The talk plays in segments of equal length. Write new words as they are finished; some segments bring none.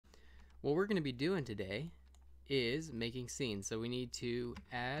What we're going to be doing today is making scenes. So we need to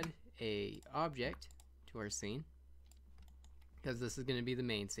add a object to our scene, because this is going to be the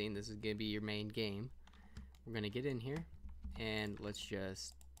main scene. This is going to be your main game. We're going to get in here and let's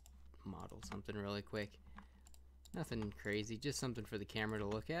just model something really quick. Nothing crazy, just something for the camera to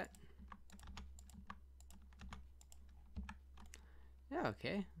look at. Yeah,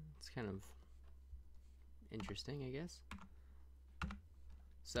 okay. It's kind of interesting, I guess.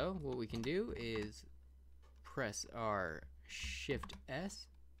 So what we can do is press our Shift S,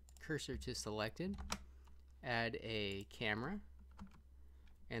 cursor to selected, add a camera,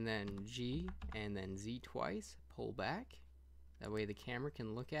 and then G and then Z twice, pull back. That way the camera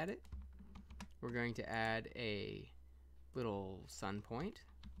can look at it. We're going to add a little sun point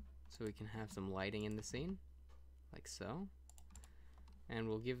so we can have some lighting in the scene, like so. And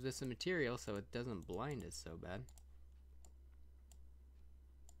we'll give this a material so it doesn't blind us so bad.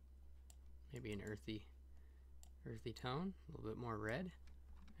 Maybe an earthy tone, a little bit more red.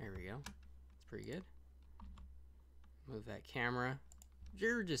 There we go. It's pretty good. Move that camera.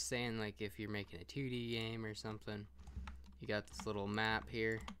 You're just saying, like, if you're making a 2D game or something, you got this little map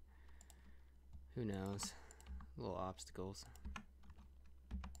here. Who knows? Little obstacles.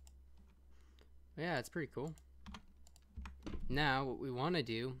 But yeah, it's pretty cool. Now, what we want to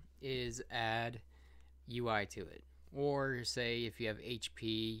do is add UI to it. Or say if you have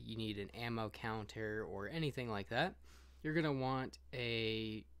HP, you need an ammo counter or anything like that, you're going to want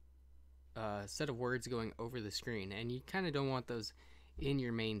a set of words going over the screen. And you kind of don't want those in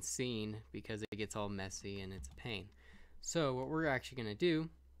your main scene because it gets all messy and it's a pain. So what we're actually going to do,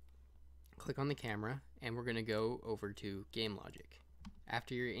 click on the camera and we're going to go over to Game Logic.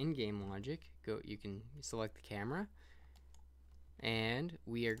 After you're in Game Logic, you can select the camera and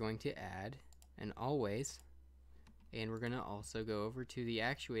we are going to add an always. And we're going to also go over to the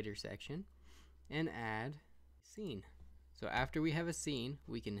actuator section and add scene. So after we have a scene,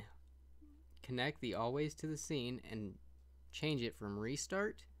 we can connect the always to the scene and change it from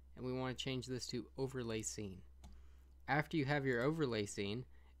restart, and we want to change this to overlay scene. After you have your overlay scene,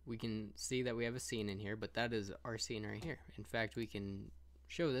 we can see that we have a scene in here, but that is our scene right here. In fact, we can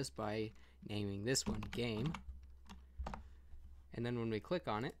show this by naming this one game, and then when we click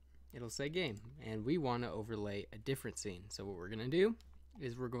on it, it'll say game, and we want to overlay a different scene. So what we're going to do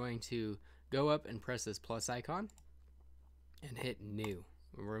is we're going to go up and press this plus icon and hit new.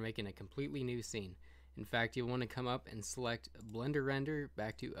 We're making a completely new scene. In fact, you'll want to come up and select Blender Render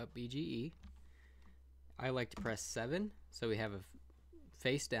back to Upbge. I like to press 7 so we have a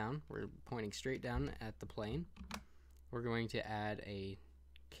face down. We're pointing straight down at the plane. We're going to add a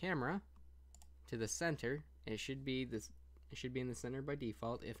camera to the center. It should be this. It should be in the center by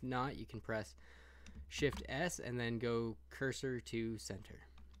default. If not, you can press Shift S and then go cursor to center.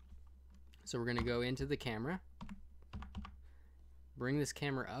 So we're going to go into the camera, bring this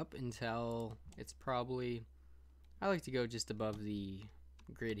camera up until it's probably, I like to go just above the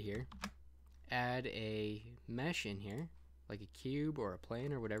grid here. Add a mesh in here, like a cube or a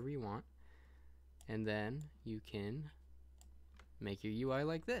plane or whatever you want. And then you can make your UI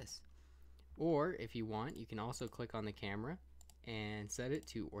like this. Or if you want, you can also click on the camera and set it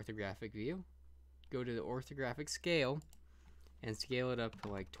to orthographic view. Go to the orthographic scale and scale it up to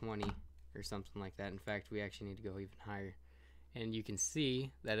like 20 or something like that. In fact, we actually need to go even higher. And you can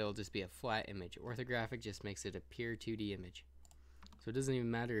see that it'll just be a flat image. Orthographic just makes it a pure 2D image. So it doesn't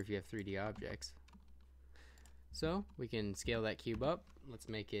even matter if you have 3D objects. So we can scale that cube up. Let's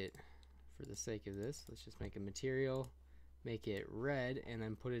make it, for the sake of this, let's just make a material, make it red, and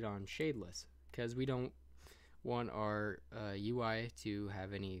then put it on shadeless, because we don't want our UI to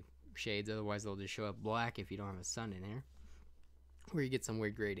have any shades, otherwise they'll just show up black if you don't have a sun in there, where you get some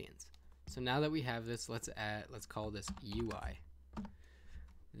weird gradients. So now that we have this, let's call this UI.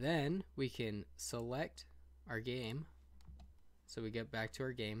 Then we can select our game, so we get back to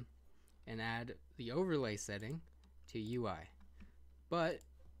our game, and add the overlay setting to UI. But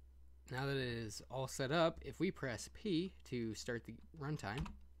now that it is all set up, if we press P to start the runtime,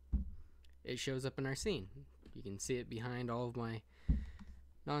 it shows up in our scene. You can see it behind all of my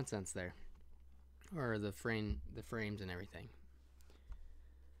nonsense there, or the frames and everything.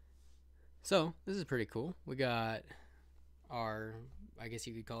 So this is pretty cool. We got our, I guess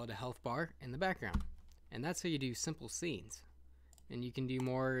you could call it a health bar in the background, and that's how you do simple scenes. And you can do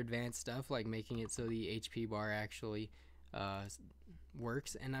more advanced stuff like making it so the HP bar actually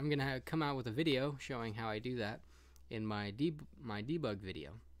works, and I'm gonna come out with a video showing how I do that in my debug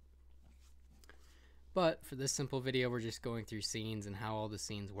video. But for this simple video, we're just going through scenes and how all the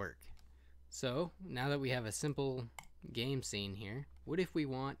scenes work. So now that we have a simple game scene here, what if we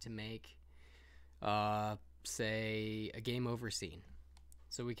want to make, say, a game over scene?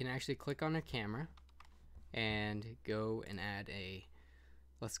 So we can actually click on our camera and go and add a,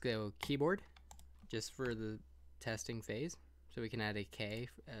 let's go keyboard, just for the testing phase. So we can add a K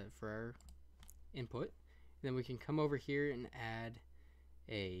for our input. Then we can come over here and add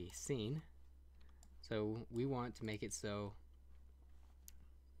a scene. So we want to make it so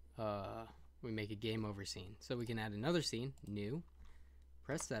we make a game over scene. So we can add another scene, new,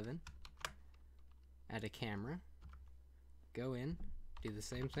 press 7, add a camera, go in, do the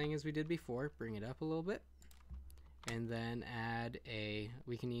same thing as we did before, bring it up a little bit, and then add a,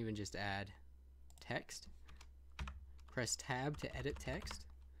 we can even just add text, press tab to edit text,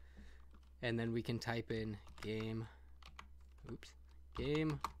 and then we can type in game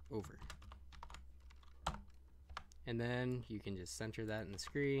over. And then you can just center that in the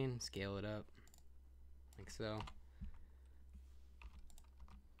screen, scale it up like so,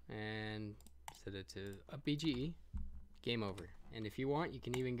 and set it to Upbge, game over. And if you want, you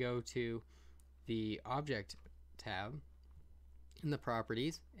can even go to the object tab in the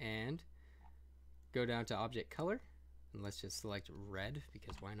properties and go down to object color, and let's just select red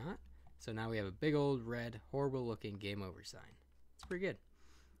because why not? So now we have a big old red horrible looking game over sign. It's pretty good.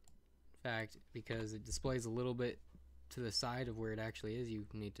 In fact, because it displays a little bit to the side of where it actually is, you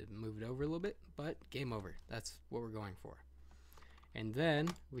need to move it over a little bit, but game over, that's what we're going for. And then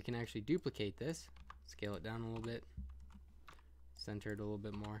we can actually duplicate this, scale it down a little bit, center it a little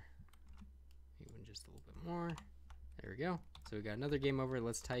bit more, even just a little bit more. There we go. So we got another game over.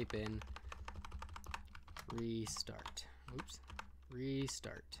 Let's type in restart. Oops,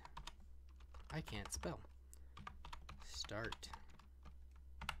 restart. I can't spell. Start.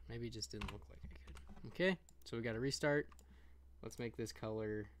 Maybe it just didn't look like I could. Okay, so we got a restart. Let's make this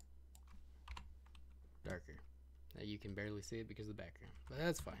color darker. Now you can barely see it because of the background, but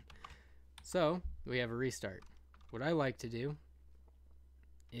that's fine. So we have a restart. What I like to do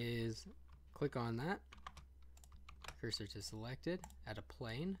is click on that, cursor to selected, add a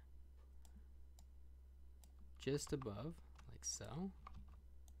plane just above, like so.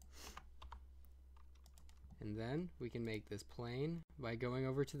 And then we can make this plane by going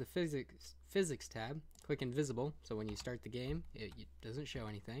over to the physics tab, click invisible, so when you start the game it doesn't show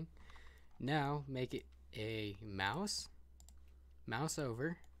anything. Now make it a mouse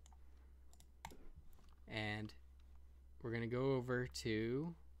over, and we're going to go over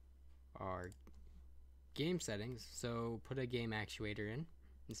to our game settings. So put a game actuator in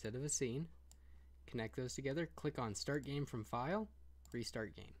instead of a scene, connect those together, click on start game from file,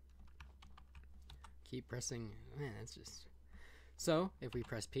 restart game. Keep pressing, man, that's just, so if we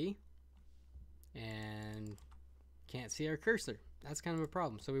press P and can't see our cursor, that's kind of a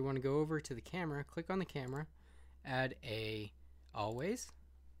problem. So we want to go over to the camera, click on the camera, add a always,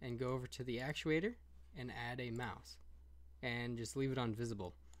 and go over to the actuator and add a mouse, and just leave it on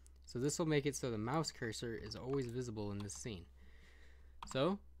visible. So this will make it so the mouse cursor is always visible in this scene.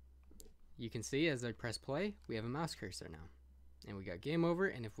 So you can see as I press play, we have a mouse cursor now, and we got game over.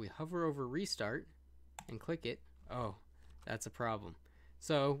 And if we hover over restart and click it, oh, that's a problem.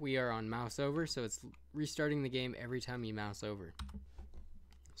 So we are on mouse over, so it's restarting the game every time you mouse over.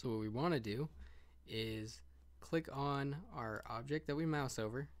 So what we want to do is click on our object that we mouse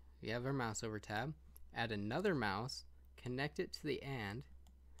over. We have our mouse over tab, add another mouse, connect it to the and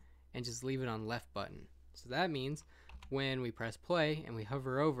just leave it on left button. So that means when we press play and we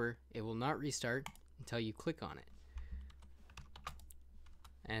hover over, it will not restart until you click on it.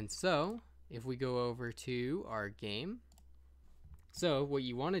 And so if we go over to our game, so what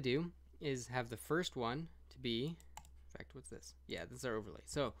you want to do is have the first one to be, in fact, what's this? Yeah, this is our overlay.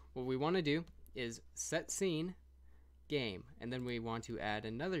 So what we want to do is set scene, game, and then we want to add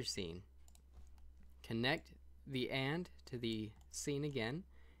another scene. Connect the and to the scene again,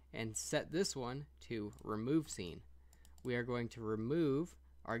 and set this one to remove scene. We are going to remove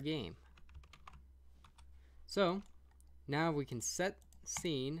our game. So now we can set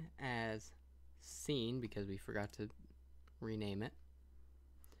scene as scene because we forgot to rename it.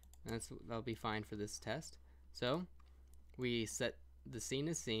 That'll be fine for this test. So we set the scene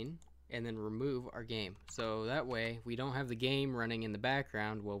as scene and then remove our game. So that way we don't have the game running in the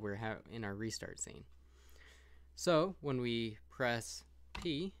background while we're in our restart scene. So when we press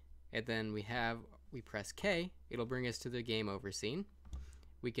P and then we press K, it'll bring us to the game over scene.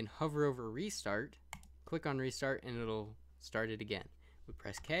 We can hover over restart, click on restart, and it'll start it again. We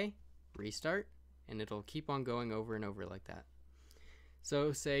press K, restart, and it'll keep on going over and over like that.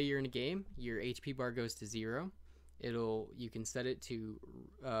 So say you're in a game, your HP bar goes to 0. You can set it to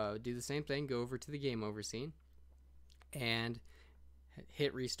do the same thing, go over to the game over scene, and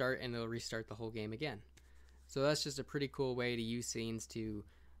hit restart and it'll restart the whole game again. So that's just a pretty cool way to use scenes to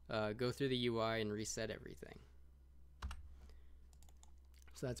go through the UI and reset everything.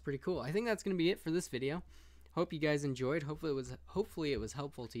 So that's pretty cool. I think that's going to be it for this video. Hope you guys enjoyed. Hopefully it was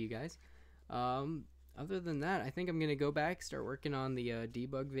helpful to you guys. Other than that, I think I'm going to go back, start working on the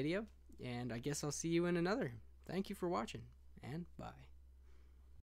debug video, and I guess I'll see you in another. Thank you for watching, and bye.